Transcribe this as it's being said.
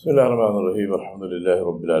بسم الله الرحمن الرحيم الحمد لله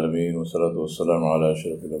رب العالمين والصلاة والسلام على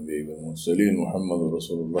أشرف الأنبياء والمرسلين محمد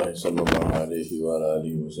رسول الله صلى الله عليه وعلى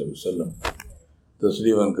آله وصحبه وسلم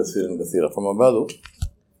تسليما كثيرا كثيرا. فما بعد,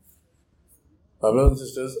 my brothers and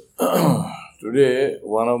sisters, today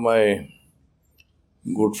one of my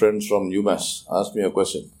good friends from UMass asked me a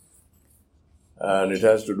question, and it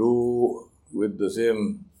has to do with the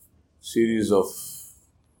same series of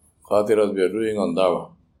khatiras we are doing on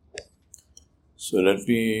Dawah. So let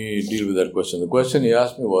me deal with that question. The question he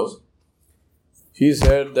asked me was, he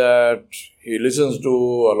said that he listens to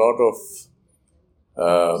a lot of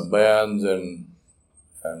bayans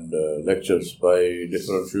and lectures by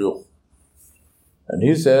different shuyukh. And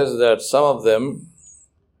he says that some of them,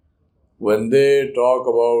 when they talk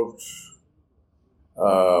about,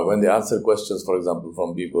 when they answer questions, for example,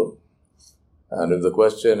 from people, and if the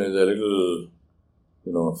question is a little,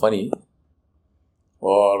 funny,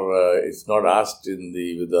 or it's not asked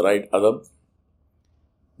with the right adab,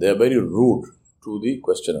 they are very rude to the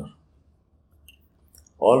questioner.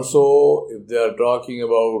 Also, if they are talking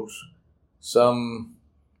about some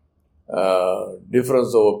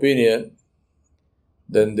difference of opinion,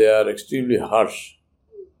 then they are extremely harsh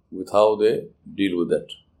with how they deal with that,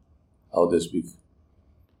 how they speak.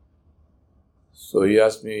 So he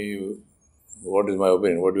asked me, what is my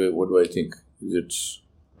opinion? What do I think?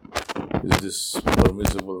 Is this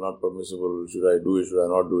permissible, not permissible? Should I do it? Should I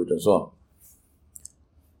not do it? And so on.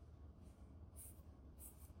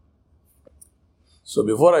 So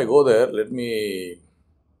before I go there, let me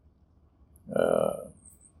tell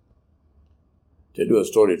you a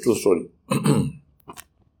story, true story.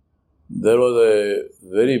 There was a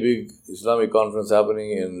very big Islamic conference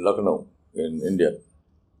happening in Lucknow, in India.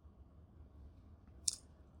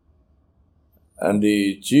 And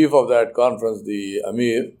the chief of that conference, the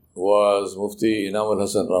Amir, was Mufti Inam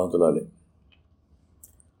al-Hasan Rahmatullah Alayh,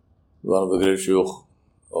 one of the great shuyukh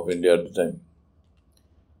of India at the time.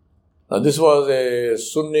 Now this was a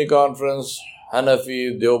Sunni conference,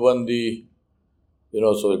 Hanafi, Deobandi,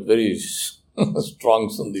 so a very strong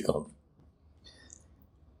Sunni conference.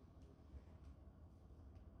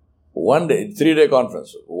 One day, 3-day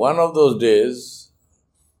conference, one of those days,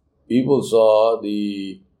 people saw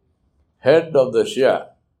the head of the Shia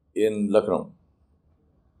in Lucknow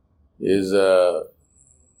is the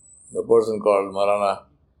person called Maulana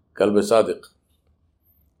Kalb Sadiq.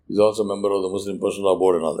 He's also a member of the Muslim Personal Law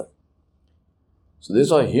Board and all that. So they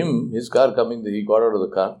saw him, his car coming, he got out of the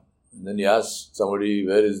car, and then he asked somebody,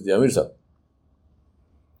 where is the Amir Sahib?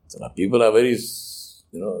 So now people are very,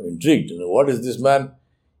 intrigued. What is this man?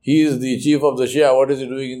 He is the chief of the Shia. What is he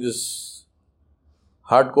doing in this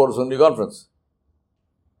hardcore Sunni conference?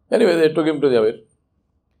 Anyway, they took him to the Amir.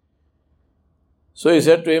 So he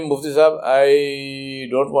said to him, Mufti Sahib, I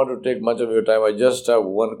don't want to take much of your time. I just have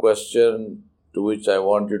one question to which I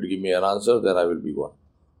want you to give me an answer, then I will be gone.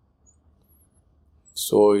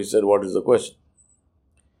 So he said, what is the question?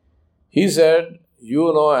 He said,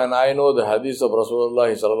 you know and I know the hadith of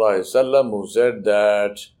Rasulullah sallallahu alaihi wasallam, who said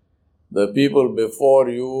that the people before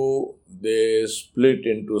you, they split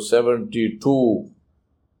into 72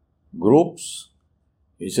 groups.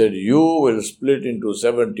 He said, you will split into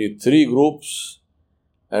 73 groups,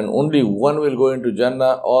 and only one will go into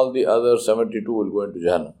Jannah, all the other 72 will go into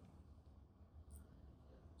Jahannam.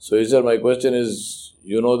 So he said, my question is,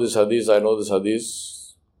 you know this hadith, I know this hadith,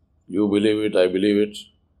 you believe it, I believe it.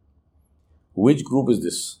 Which group is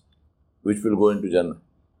this, which will go into Jannah?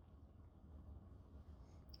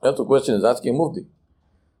 That's the question is asking Mufti.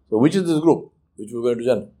 So which is this group, which will go into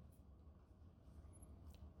Jannah?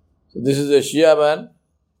 So this is a Shia man,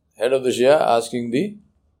 head of the Shia, asking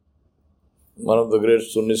one of the great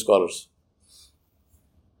Sunni scholars.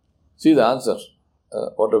 See the answer.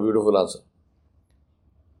 What a beautiful answer.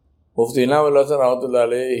 Mufti Inam al-Hasan Rahmatullah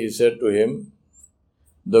Alayh, he said to him,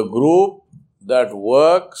 the group that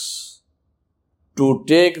works to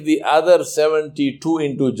take the other 72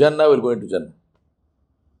 into Jannah will go into Jannah.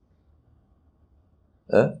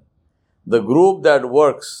 The group that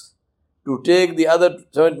works to take the other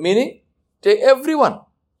 70, meaning take everyone.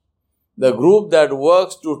 The group that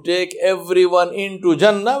works to take everyone into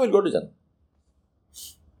Jannah will go to Jannah.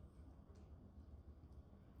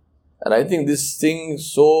 And I think this thing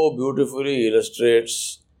so beautifully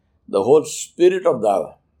illustrates the whole spirit of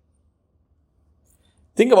Dawah.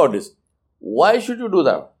 Think about this. Why should you do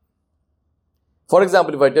that? For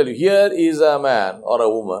example, if I tell you, here is a man or a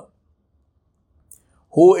woman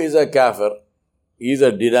who is a kafir, he is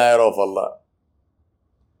a denier of Allah.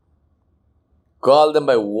 Call them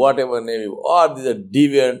by whatever name, or he is a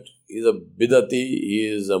deviant, he is a bidati,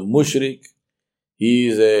 he is a mushrik, he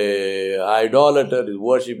is a idolater, he is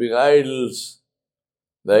worshipping idols,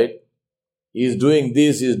 right? He is doing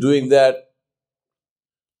this, he is doing that.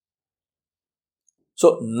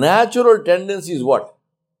 So natural tendency is what?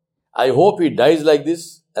 I hope he dies like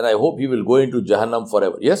this and I hope he will go into Jahannam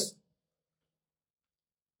forever. Yes?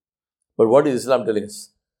 But what is Islam telling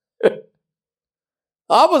us?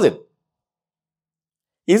 Opposite.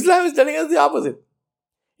 Islam is telling us the opposite.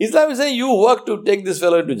 Islam is saying you work to take this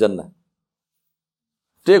fellow into Jannah.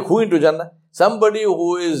 Take who into Jannah? Somebody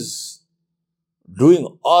who is doing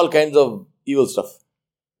all kinds of evil stuff.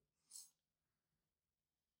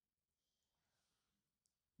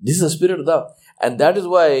 This is the spirit of dawah. And that is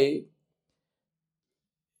why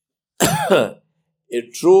a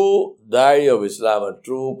true da'i of Islam, a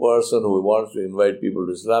true person who wants to invite people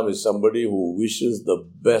to Islam is somebody who wishes the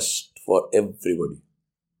best for everybody.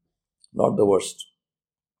 Not the worst.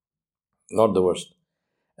 Not the worst.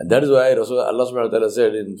 And that is why Allah subhanahu wa ta'ala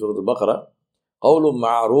said in Surah Al-Baqarah, قَوْلٌ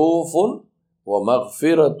مَعْرُوفٌ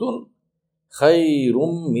وَمَغْفِرَةٌ خَيْرٌ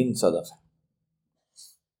مِّن صَدَقَةٍ.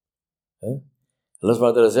 Allah subhanahu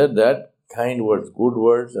wa ta'ala said that kind words, good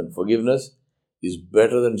words and forgiveness is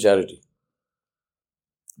better than charity.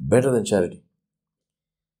 Better than charity.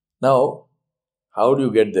 Now, how do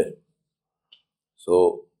you get there?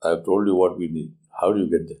 So, I've told you what we need. How do you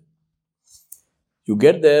get there? You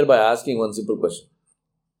get there by asking one simple question.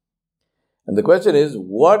 And the question is,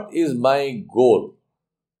 what is my goal?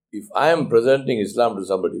 If I am presenting Islam to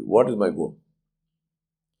somebody, what is my goal?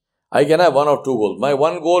 I can have one of two goals. My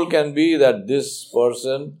one goal can be that this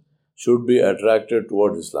person should be attracted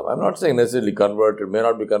towards Islam. I'm not saying necessarily converted, may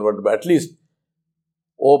not be converted, but at least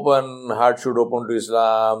heart should open to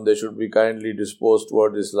Islam. They should be kindly disposed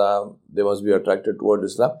towards Islam. They must be attracted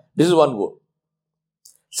towards Islam. This is one goal.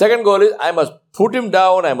 Second goal is I must put him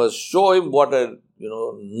down. I must show him what a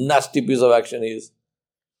nasty piece of action is.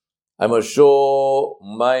 I must show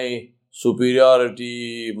my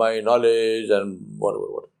superiority, my knowledge, and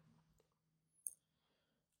whatever.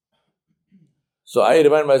 So I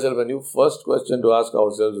remind myself, a new first question to ask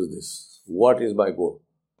ourselves is this: what is my goal?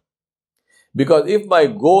 Because if my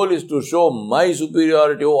goal is to show my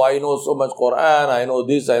superiority, oh, I know so much Quran, I know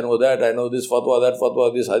this, I know that, I know this fatwa, that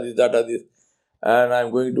fatwa, this hadith, that hadith, and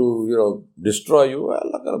I'm going to, destroy you,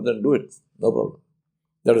 well, then do it. No problem.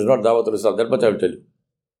 That is not dawah of Islam. That much I will tell you.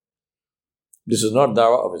 This is not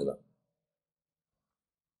dawah of Islam.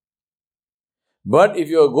 But if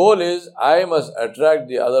your goal is, I must attract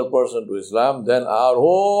the other person to Islam, then our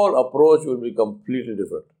whole approach will be completely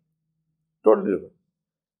different. Totally different.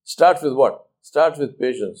 Starts with what? Starts with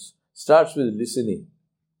patience. Starts with listening.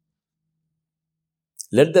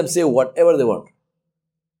 Let them say whatever they want.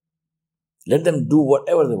 Let them do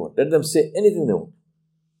whatever they want. Let them say anything they want.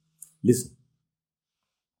 Listen.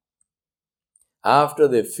 After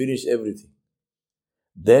they finish everything,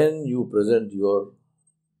 then you present your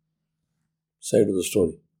side of the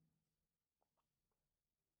story.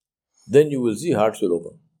 Then you will see hearts will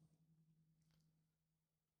open.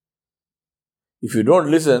 If you don't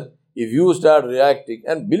listen, if you start reacting,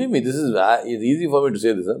 and believe me, this is it's easy for me to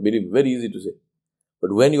say this, believe me, very easy to say.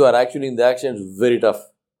 But when you are actually in the action, it's very tough.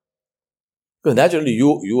 Because naturally,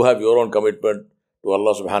 you have your own commitment to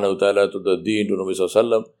Allah subhanahu wa ta'ala, to the deen, to Nabi sallallahu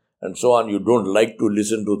alaihi wasallam, and so on. You don't like to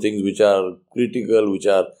listen to things which are critical, which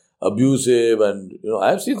are abusive, and I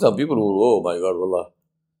have seen some people who, oh my God, wallah,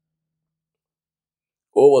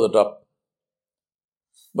 over the top.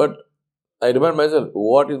 But I remind myself,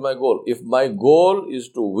 what is my goal? If my goal is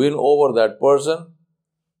to win over that person,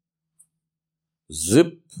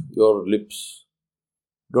 zip your lips.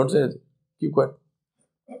 Don't say anything. Keep quiet.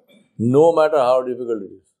 No matter how difficult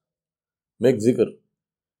it is. Make zikr.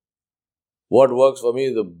 What works for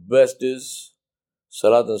me the best is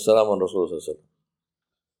salat and salam on Rasulullah.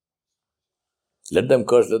 Let them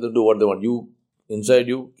curse, let them do what they want. You, inside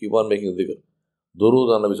you, keep on making zikr.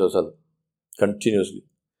 Durood on Nabi sallallahu alaihi wasallam. Continuously.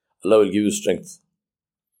 Allah will give you strength.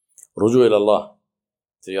 Ruju ila Allah.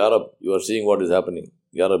 Say, Ya Rab, you are seeing what is happening.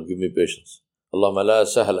 Ya Rab, give me patience. Allahumma la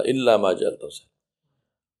sahla illa ma ja'alta sahla.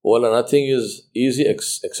 Oh Allah, nothing is easy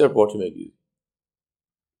except what you make easy.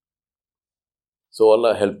 So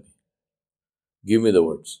Allah, help me. Give me the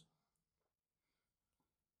words.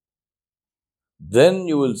 Then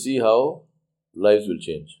you will see how lives will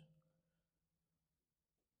change.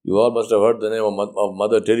 You all must have heard the name of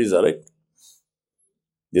Mother Teresa, right?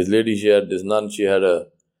 This lady, this nun, she had her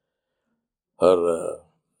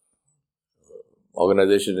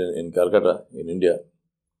organization in Calcutta, in India.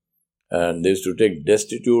 And they used to take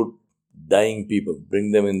destitute, dying people,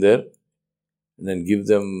 bring them in there, and then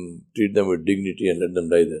treat them with dignity and let them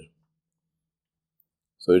die there.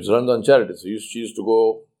 So it runs on charity. So she used to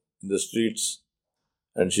go in the streets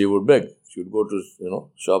and she would beg. She would go to,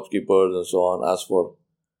 shopkeepers and so on, ask for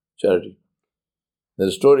charity.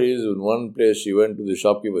 The story is, in one place she went to the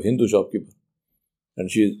shopkeeper, Hindu shopkeeper, and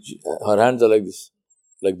her hands are like this,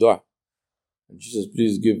 like dua. And she says,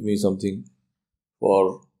 please give me something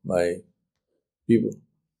for my people.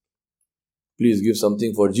 Please give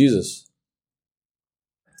something for Jesus.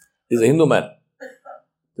 He's a Hindu man.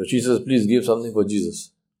 So she says, please give something for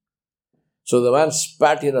Jesus. So the man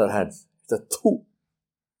spat in her hands. It's a thoo.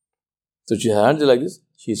 So her hands are like this.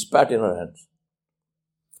 She spat in her hands.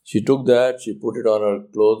 She took that, she put it on her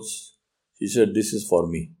clothes. She said, this is for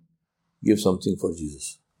me. Give something for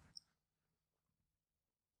Jesus.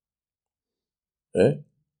 Eh?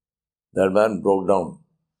 That man broke down.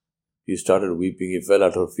 He started weeping. He fell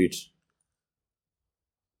at her feet.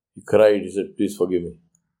 He cried. He said, please forgive me.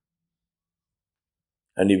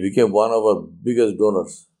 And he became one of our biggest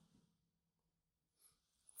donors.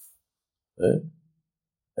 Eh?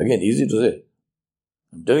 Again, easy to say.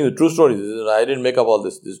 I'm telling you the true story. I didn't make up all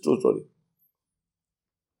this. This is true story.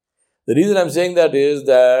 The reason I'm saying that is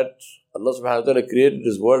that Allah subhanahu wa ta'ala created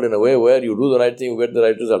this world in a way where you do the right thing, you get the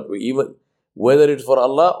right result. Even whether it's for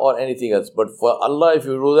Allah or anything else. But for Allah, if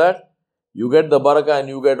you do that, you get the barakah and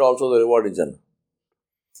you get also the reward in Jannah.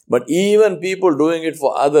 But even people doing it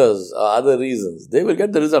for others, other reasons, they will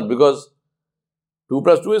get the result because 2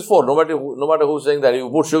 plus 2 is 4. No matter who's saying that. If you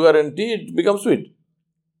put sugar in tea, it becomes sweet.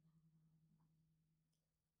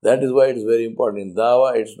 That is why it is very important. In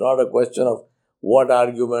dawah, it's not a question of what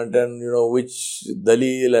argument and which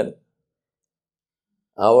dalil, and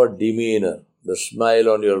our demeanor, the smile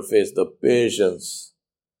on your face, the patience,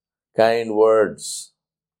 kind words.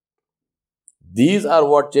 These are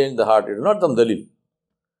what change the heart. It is not some dalil.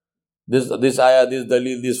 This ayah, this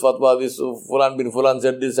dalil, this fatwa, this Fulan bin Fulan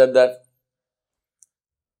said this, said that.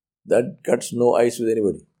 That cuts no ice with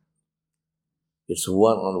anybody. It's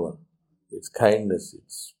one-on-one. It's kindness,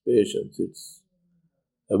 it's patience, it's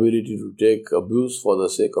ability to take abuse for the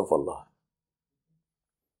sake of Allah.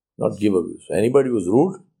 Not give abuse. Anybody who's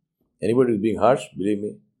rude, anybody who's being harsh, believe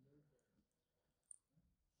me,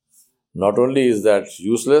 not only is that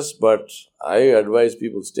useless, but I advise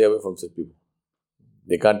people stay away from such people.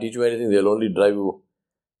 They can't teach you anything, they'll only drive you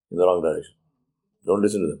in the wrong direction. Don't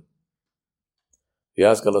listen to them. We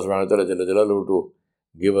ask Allah subhanahu wa ta'ala Jalla Jalaluhu to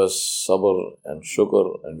give us sabr and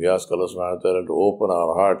shukr, and we ask Allah subhanahu wa ta'ala to open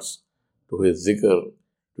our hearts to His zikr,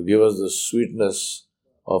 to give us the sweetness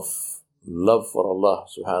of love for Allah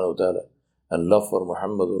subhanahu wa ta'ala and love for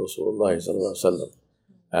Muhammadur Rasulullah sallallahu alaihi wasallam,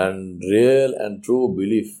 and real and true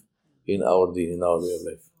belief in our deen, in our way of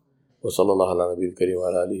life. Wa sallallahu ala nabiyil kareem wa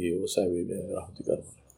ala alihi wa sahbihi bi rahmatika.